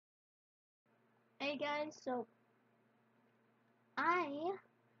Hey guys, so I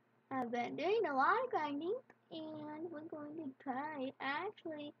have been doing a lot of grinding and we're going to try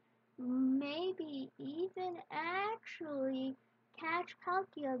maybe even catch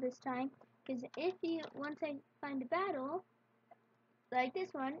Palkia this time. Because once I find a battle, like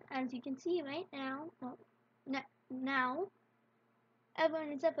this one, as you can see right now, now,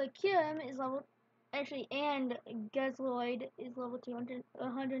 everyone except for Kim is level, and Guzloid is level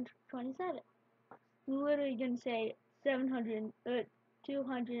 127. Literally gonna say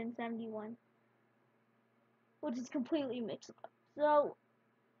 271, which is completely mixed up. So,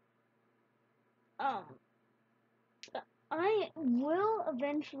 um, I will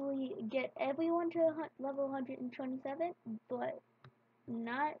eventually get everyone to level 127, but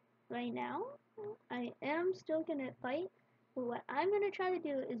not right now. I am still gonna fight, but what I'm gonna try to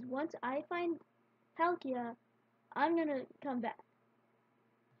do is once I find Palkia, I'm gonna come back.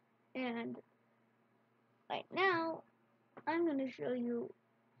 And right now, I'm gonna show you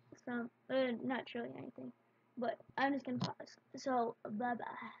not show you anything, but I'm just gonna pause. So, bye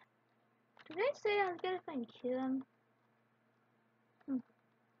bye. Did I say I was gonna find Kim? I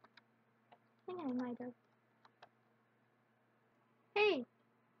think I might have. Hey,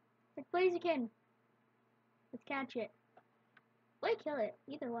 it's Blaziken. Let's catch it. Or kill it.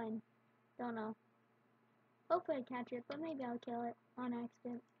 Either one. Don't know. Hopefully I catch it, but maybe I'll kill it on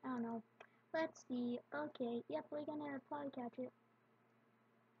accident. I don't know. Let's see. Okay, yep, we're gonna probably catch it.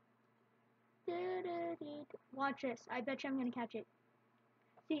 Watch this. I bet you I'm gonna catch it.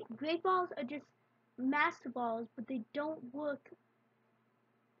 See, great balls are just master balls, but they don't work.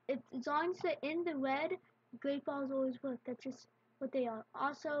 As long as they're in the red, great balls always work. That's just what they are.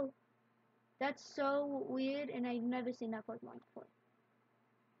 Also, that's so weird, and I've never seen that Pokemon before.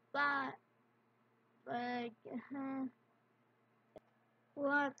 But we'll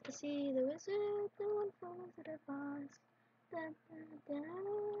have to see the wizard, the one falls to the boss.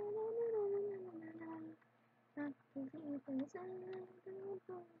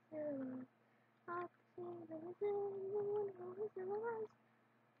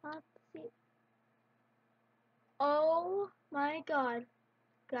 Oh my god,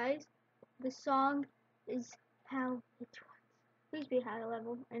 guys, the song is how it runs. Please be high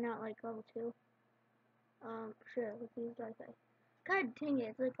level and not like level 2. Sure, let's use Dark Eye. God dang it,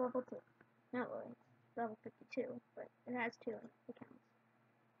 it's like level 2. Not really, it's level 52, but it has 2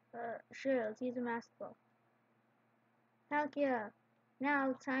 accounts. Sure, let's use a Master Ball. Palkia,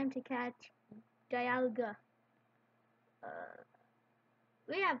 now time to catch Dialga.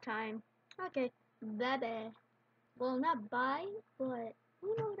 We have time. Okay, bye-bye. Well, not bye, but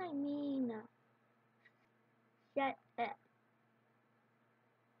you know what I mean. Shut up.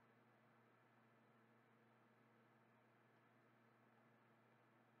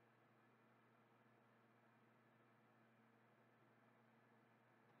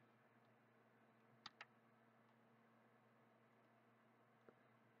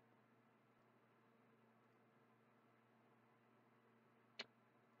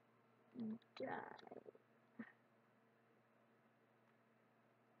 Die.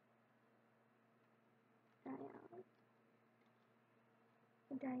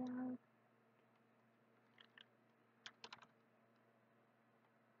 Dialga.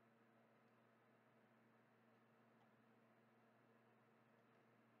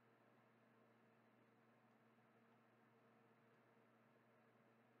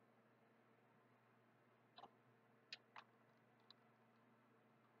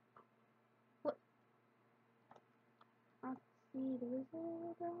 What? I'll see the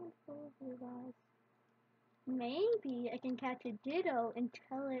wizard don't close your eyes. Maybe I can catch a Ditto and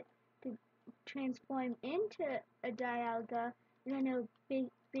tell it to transform into a Dialga, and then it'll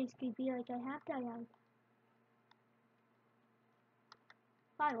basically be like I have Dialga.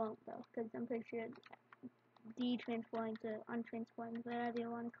 Probably won't though, because I'm pretty sure de-transforms or untransforms, whatever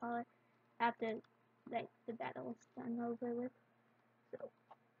you want to call it, after like the battle's done over with. So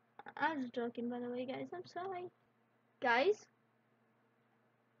I was joking, by the way, guys. I'm sorry, guys.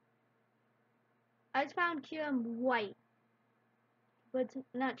 I just found Kyurem white, but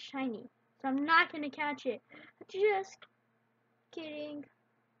it's not shiny, so I'm not gonna catch it. Just kidding.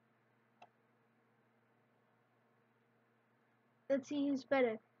 Let's see who's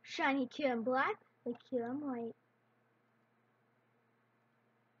better, shiny Kyurem black or Kyurem white.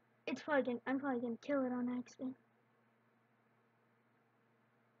 I'm probably gonna kill it on accident.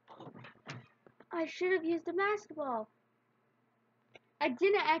 I should have used the Master Ball. I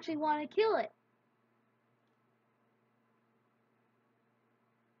didn't actually want to kill it.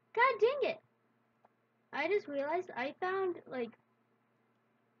 God dang it. I just realized I found, like,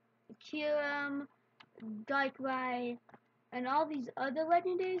 Kyurem, Darkrai, and all these other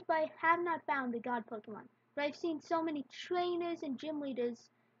legendaries, but I have not found the God Pokemon. But I've seen so many trainers and gym leaders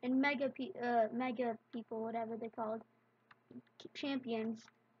and mega people, whatever they're called, champions.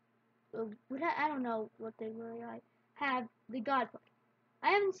 I don't know what they really are. Have the God Pokemon.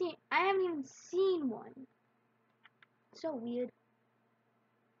 I haven't even seen one. So weird.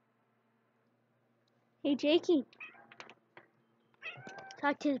 Hey Jakey,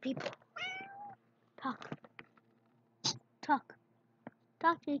 talk to the people. Talk, talk,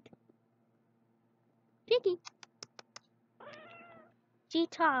 Jake. Jakey. She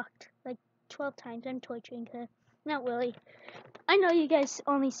talked like 12 times. I'm torturing her. Not really. I know you guys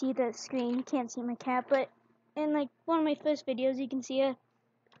only see the screen. You can't see my cat, but in like one of my first videos, you can see her.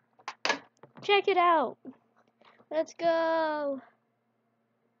 Check it out. Let's go.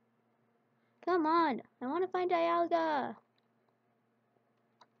 Come on. I want to find Dialga.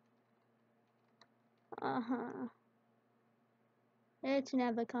 Uh-huh. It's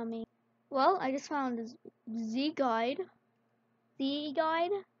never coming. Well, I just found this Z-Guide.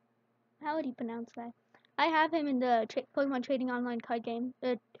 Z-Guide? How would you pronounce that? I have him in the Pokemon Trading Online card game.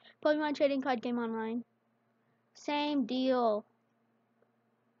 The Pokemon Trading Card Game Online. Same deal.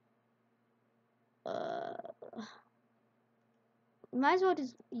 Might as well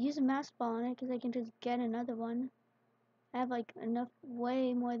just use a Master Ball on it because I can just get another one. I have like enough,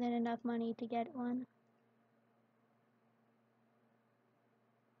 way more than enough money to get one.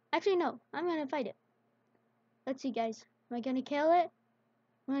 Actually, no. I'm gonna fight it. Let's see, guys. Am I gonna kill it?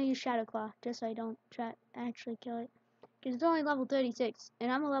 I'm gonna use Shadow Claw just so I don't try actually kill it. Because it's only level 36,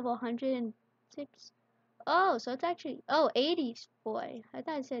 and I'm a level 106. Oh, so it's actually 80, boy. I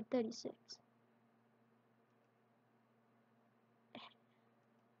thought it said 36.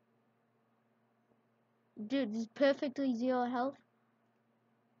 Dude, this is perfectly 0 health.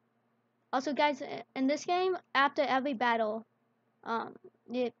 Also, guys, in this game, after every battle,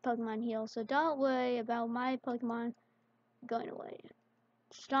 the Pokemon heal. So don't worry about my Pokemon going away.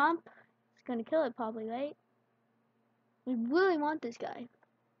 Stomp is gonna kill it probably, right? We really want this guy.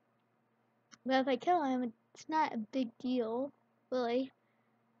 But if I kill him, it's not a big deal, really.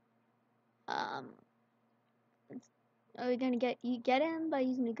 Are we gonna get him by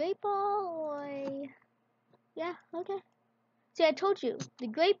using the Great Ball, or yeah, okay. See, I told you the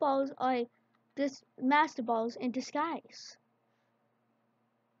Great Balls are this Master Balls in disguise.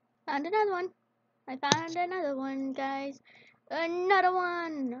 Found another one. I found another one, guys. Another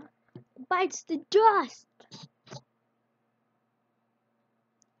one bites the dust.